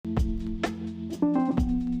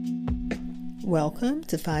Welcome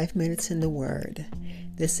to 5 Minutes in the Word.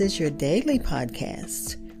 This is your daily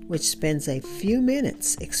podcast, which spends a few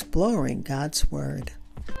minutes exploring God's Word.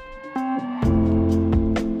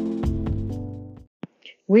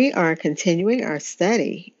 We are continuing our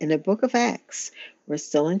study in the book of Acts. We're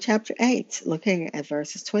still in chapter 8, looking at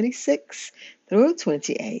verses 26 through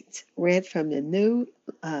 28, read from the New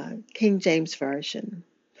King James Version.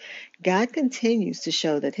 God continues to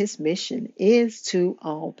show that his mission is to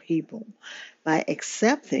all people by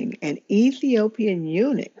accepting an Ethiopian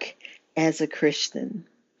eunuch as a Christian.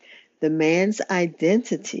 The man's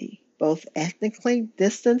identity, both ethnically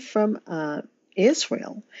distant from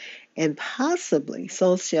Israel and possibly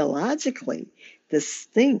sociologically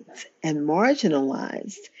distinct and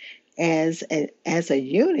marginalized as a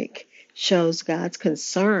eunuch, shows God's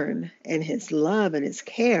concern and his love and his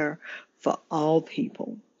care for all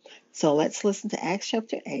people. So let's listen to Acts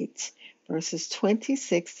chapter 8, verses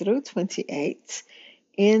 26 through 28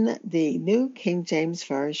 in the New King James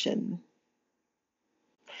Version.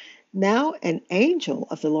 Now an angel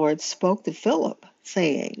of the Lord spoke to Philip,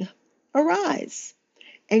 saying, "Arise,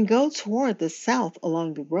 and go toward the south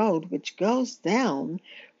along the road which goes down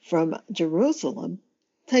from Jerusalem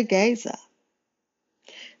to Gaza.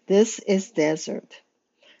 This is desert."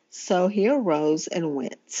 So he arose and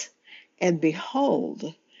went, and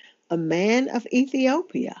behold, a man of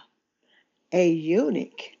Ethiopia, a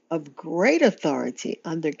eunuch of great authority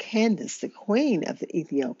under Candace, the queen of the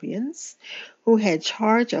Ethiopians, who had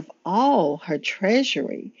charge of all her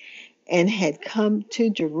treasury and had come to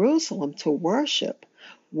Jerusalem to worship,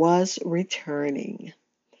 was returning.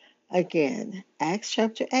 Again, Acts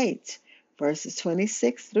chapter 8, verses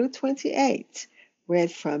 26 through 28, read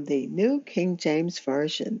from the New King James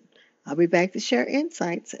Version. I'll be back to share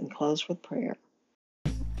insights and close with prayer.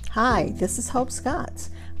 Hi, this is Hope Scott.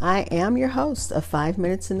 I am your host of 5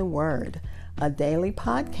 Minutes in the Word, a daily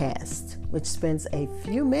podcast which spends a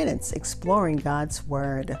few minutes exploring God's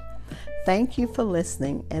Word. Thank you for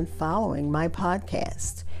listening and following my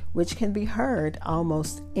podcast, which can be heard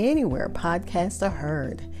almost anywhere podcasts are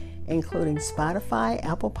heard, including Spotify,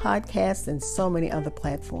 Apple Podcasts, and so many other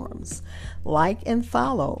platforms. Like and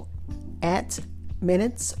follow at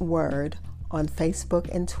Minutes Word on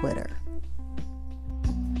Facebook and Twitter.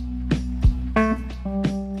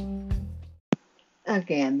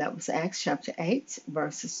 Again, that was Acts chapter 8,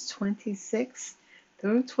 verses 26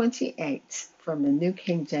 through 28 from the New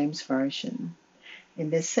King James Version. In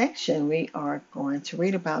this section, we are going to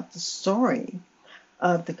read about the story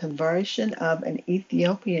of the conversion of an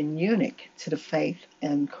Ethiopian eunuch to the faith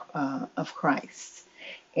of Christ.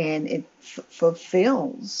 And it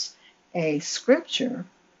fulfills a scripture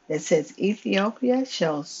that says, "Ethiopia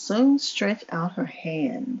shall soon stretch out her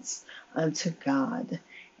hands unto God."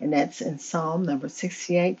 And that's in Psalm number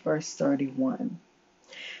 68, verse 31.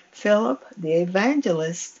 Philip, the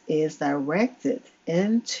evangelist, is directed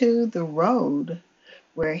into the road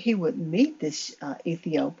where he would meet this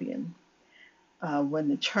Ethiopian. When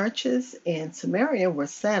the churches in Samaria were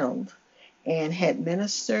settled and had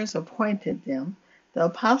ministers appointed them, the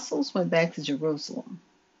apostles went back to Jerusalem.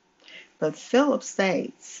 But Philip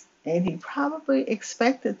stays, and he probably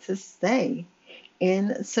expected to stay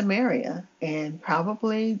in Samaria and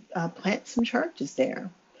probably plant some churches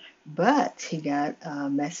there. But he got a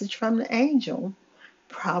message from the angel,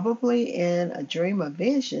 probably in a dream or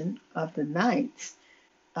vision of the night,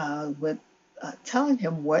 telling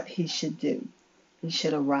him what he should do. He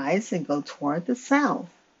should arise and go toward the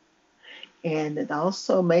south. And it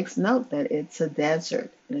also makes note that it's a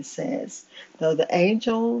desert. And it says, though the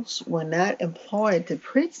angels were not employed to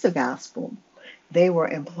preach the gospel, they were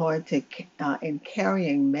employed in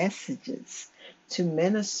carrying messages to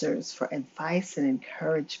ministers for advice and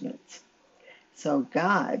encouragement. So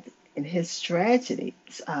God, in his strategy,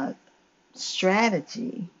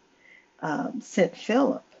 sent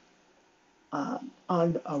Philip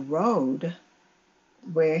on a road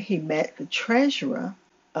where he met the treasurer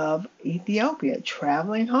of Ethiopia,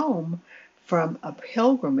 traveling home from a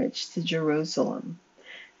pilgrimage to Jerusalem.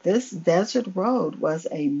 This desert road was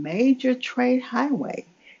a major trade highway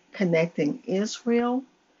connecting Israel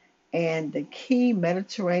and the key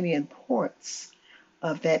Mediterranean ports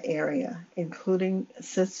of that area, including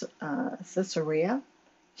Caesarea,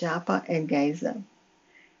 Joppa, and Gaza.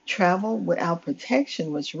 Travel without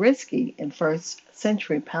protection was risky in first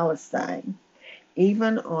century Palestine,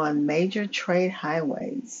 even on major trade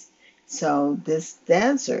highways. So this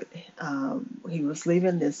desert, he was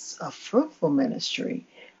leaving this fruitful ministry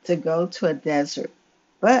to go to a desert,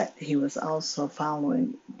 but he was also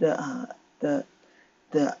following the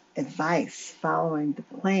advice, following the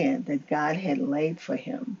plan that God had laid for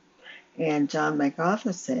him. And John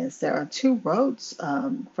MacArthur says there are two roads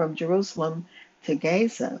from Jerusalem to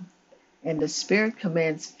Gaza, and the Spirit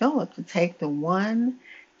commands Philip to take the one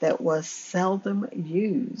that was seldom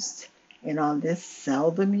used. And on this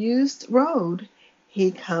seldom used road,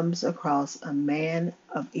 he comes across a man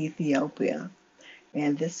of Ethiopia.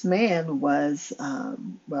 And this man was,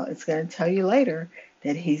 well, it's going to tell you later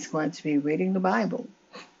that he's going to be reading the Bible.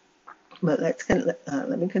 But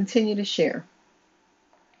let me continue to share.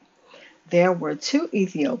 There were two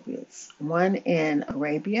Ethiopians, one in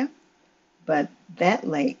Arabia, but that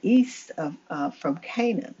lay east of from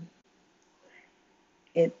Canaan.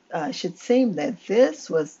 It should seem that this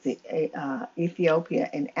was the Ethiopia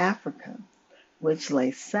in Africa, which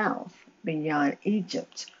lay south beyond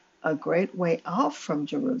Egypt, a great way off from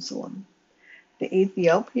Jerusalem. The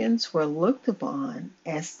Ethiopians were looked upon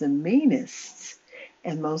as the meanest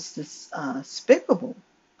and most despicable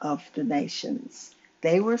of the nations.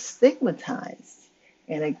 They were stigmatized.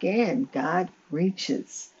 And again, God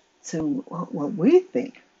reaches to what we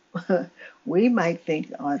think. We might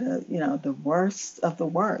think are the worst of the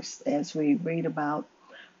worst, as we read about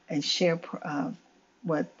and share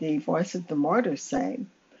what the Voice of the Martyrs say,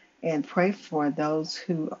 and pray for those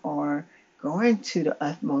who are going to the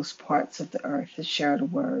utmost parts of the earth to share the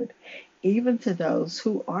word, even to those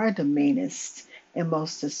who are the meanest and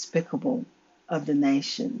most despicable of the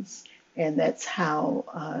nations. And that's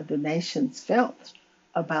how the nations felt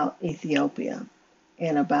about Ethiopia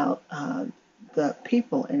and about the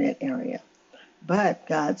people in that area. But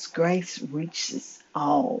God's grace reaches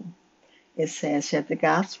all. It says that the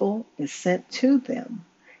gospel is sent to them,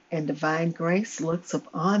 and divine grace looks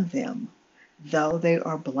upon them, though they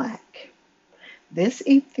are black. This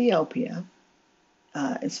Ethiopia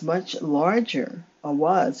is much larger, or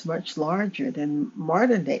was much larger than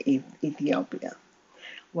modern day Ethiopia,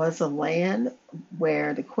 was a land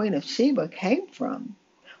where the Queen of Sheba came from,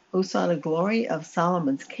 who saw the glory of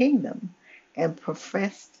Solomon's kingdom and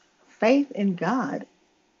professed faith in God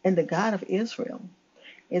and the God of Israel.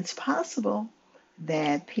 It's possible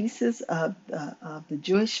that pieces of the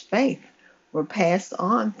Jewish faith were passed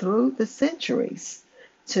on through the centuries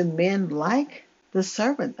to men like the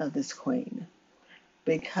servant of this queen,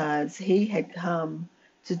 because he had come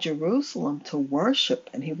to Jerusalem to worship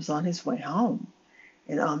and he was on his way home.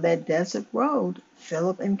 And on that desert road,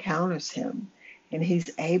 Philip encounters him, and he's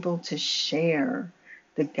able to share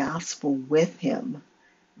the gospel with him.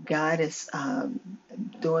 God is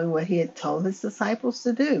doing what he had told his disciples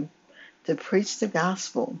to do, to preach the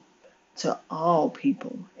gospel to all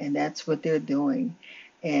people, and that's what they're doing.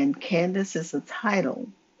 And Candace is a title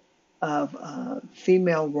of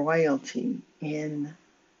female royalty in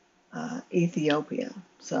Ethiopia.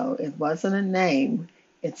 So it wasn't a name,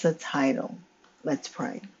 it's a title. Let's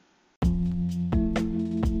pray.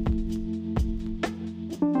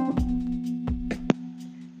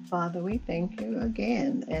 Father, we thank you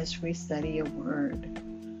again as we study your word,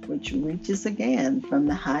 which reaches again from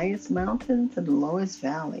the highest mountain to the lowest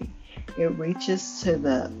valley. It reaches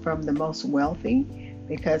from the most wealthy,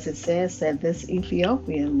 because it says that this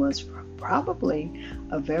Ethiopian was probably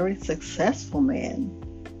a very successful man,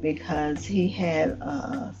 because he had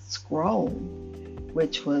a scroll,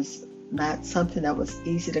 which was not something that was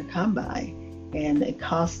easy to come by, and it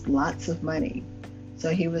cost lots of money. So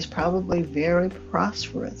he was probably very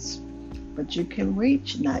prosperous. But you can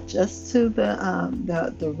reach not just to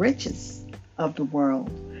the richest of the world,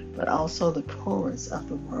 but also the poorest of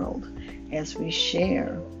the world, as we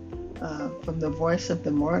share from the Voice of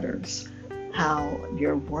the Martyrs how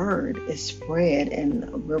your word is spread.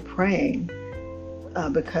 And we're praying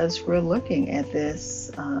because we're looking at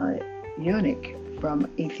this eunuch from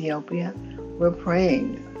Ethiopia. We're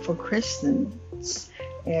praying for Christians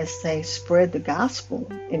as they spread the gospel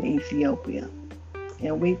in Ethiopia.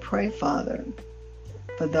 And we pray, Father,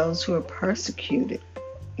 for those who are persecuted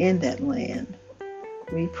in that land.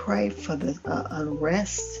 We pray for the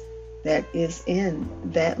unrest that is in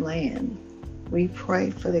that land. We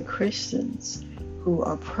pray for the Christians who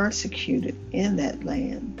are persecuted in that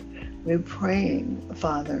land. We're praying,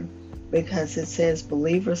 Father, because it says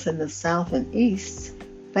believers in the south and east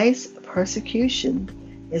face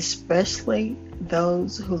persecution, especially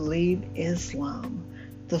those who leave Islam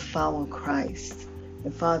to follow Christ.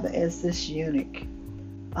 And Father, as this eunuch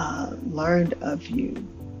learned of you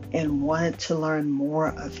and wanted to learn more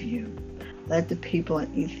of you, let the people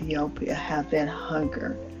in Ethiopia have that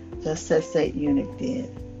hunger, just as that eunuch did.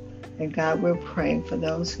 And God, we're praying for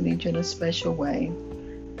those who need you in a special way.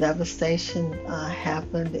 Devastation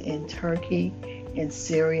happened in Turkey and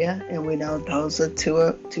Syria, and we know those are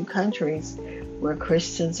two countries where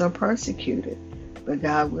Christians are persecuted. But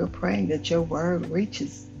God, we're praying that your word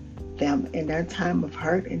reaches them in their time of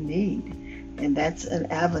hurt and need. And that's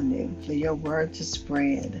an avenue for your word to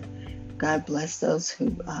spread. God bless those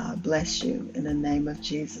who bless you in the name of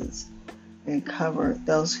Jesus. And cover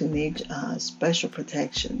those who need special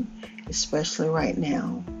protection, especially right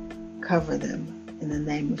now. Cover them in the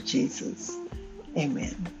name of Jesus.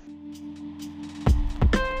 Amen.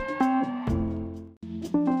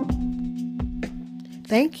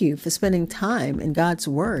 Thank you for spending time in God's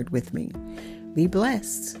Word with me. Be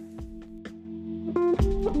blessed.